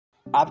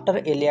After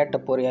Ilia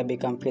Topuria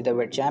became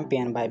featherweight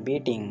champion by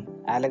beating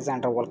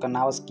Alexander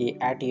Volkanovski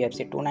at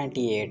UFC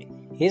 298,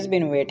 he's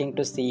been waiting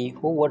to see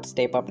who would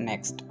step up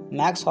next.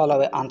 Max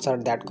Holloway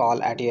answered that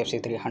call at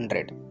UFC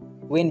 300,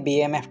 win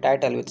BMF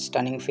title with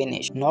stunning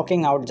finish,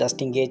 knocking out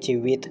Justin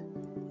Gaethje with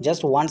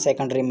just 1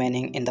 second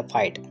remaining in the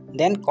fight.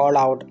 Then called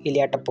out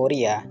Ilia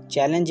Topuria,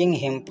 challenging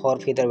him for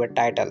featherweight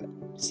title,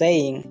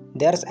 saying,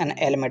 "There's an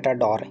El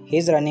Matador,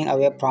 he's running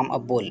away from a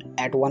bull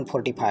at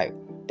 145.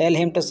 Tell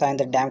him to sign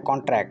the damn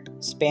contract,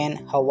 Spain,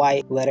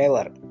 Hawaii,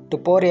 wherever."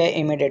 Topuria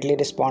immediately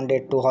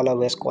responded to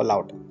Holloway's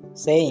call-out,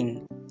 saying,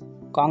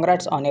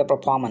 "Congrats on your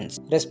performance.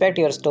 Respect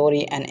your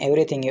story and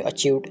everything you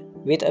achieved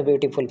with a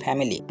beautiful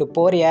family."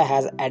 Topuria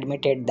has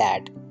admitted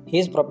that he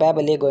is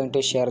probably going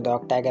to share the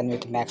octagon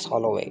with Max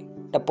Holloway.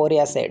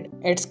 Topuria said,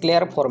 "It's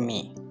clear for me.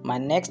 My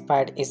next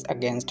fight is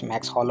against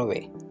Max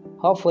Holloway.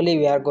 Hopefully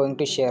we are going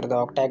to share the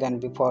octagon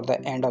before the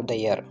end of the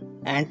year.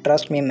 And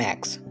trust me,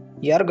 Max,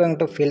 you are going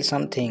to feel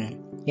something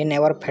you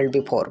never felt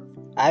before.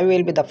 I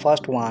will be the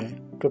first one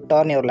to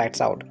turn your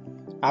lights out.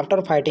 After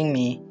fighting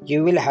me, you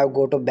will have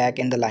go to back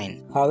in the line."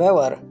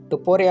 However,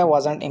 Topuria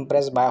wasn't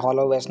impressed by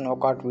Holloway's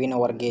knockout win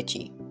over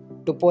Gaethje.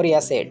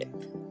 Topuria said,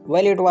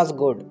 "Well, it was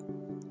good.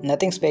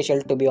 Nothing special,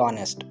 to be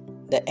honest.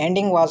 The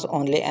ending was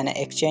only an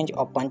exchange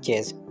of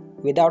punches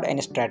without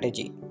any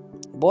strategy.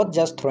 Both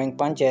just throwing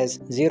punches,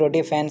 zero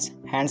defense,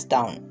 hands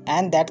down,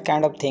 and that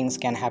kind of things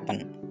can happen.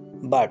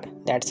 But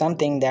that's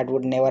something that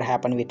would never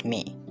happen with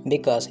me.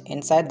 Because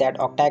inside that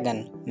octagon,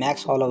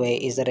 Max Holloway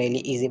is a really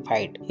easy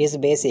fight. He's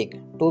basic,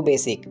 too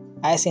basic.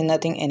 I see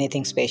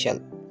anything special.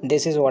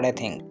 This is what I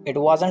think." It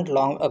wasn't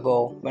long ago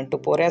when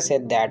Topuria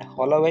said that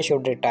Holloway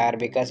should retire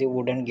because he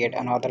wouldn't get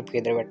another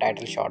featherweight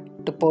title shot.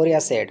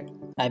 Topuria said,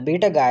 "I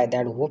beat a guy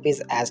that whoop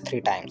his ass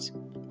 3 times.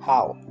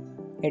 How?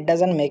 It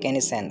doesn't make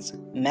any sense.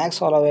 Max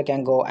Holloway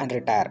can go and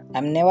retire.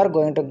 I'm never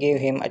going to give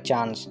him a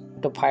chance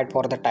to fight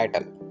for the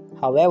title."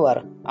 However,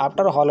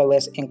 after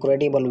Holloway's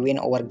incredible win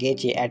over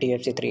Gaethje at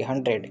UFC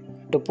 300,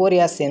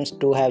 Topuria seems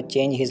to have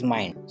changed his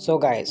mind. So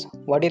guys,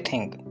 what do you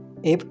think?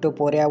 If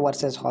Topuria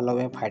vs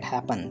Holloway fight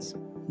happens,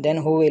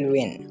 then who will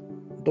win?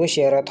 Do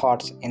share your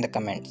thoughts in the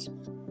comments.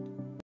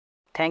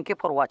 Thank you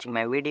for watching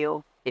my video.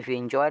 If you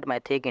enjoyed my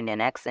thick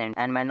Indian accent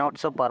and my not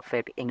so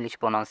perfect English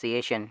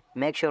pronunciation,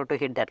 make sure to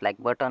hit that like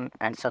button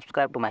and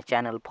subscribe to my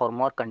channel for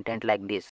more content like this.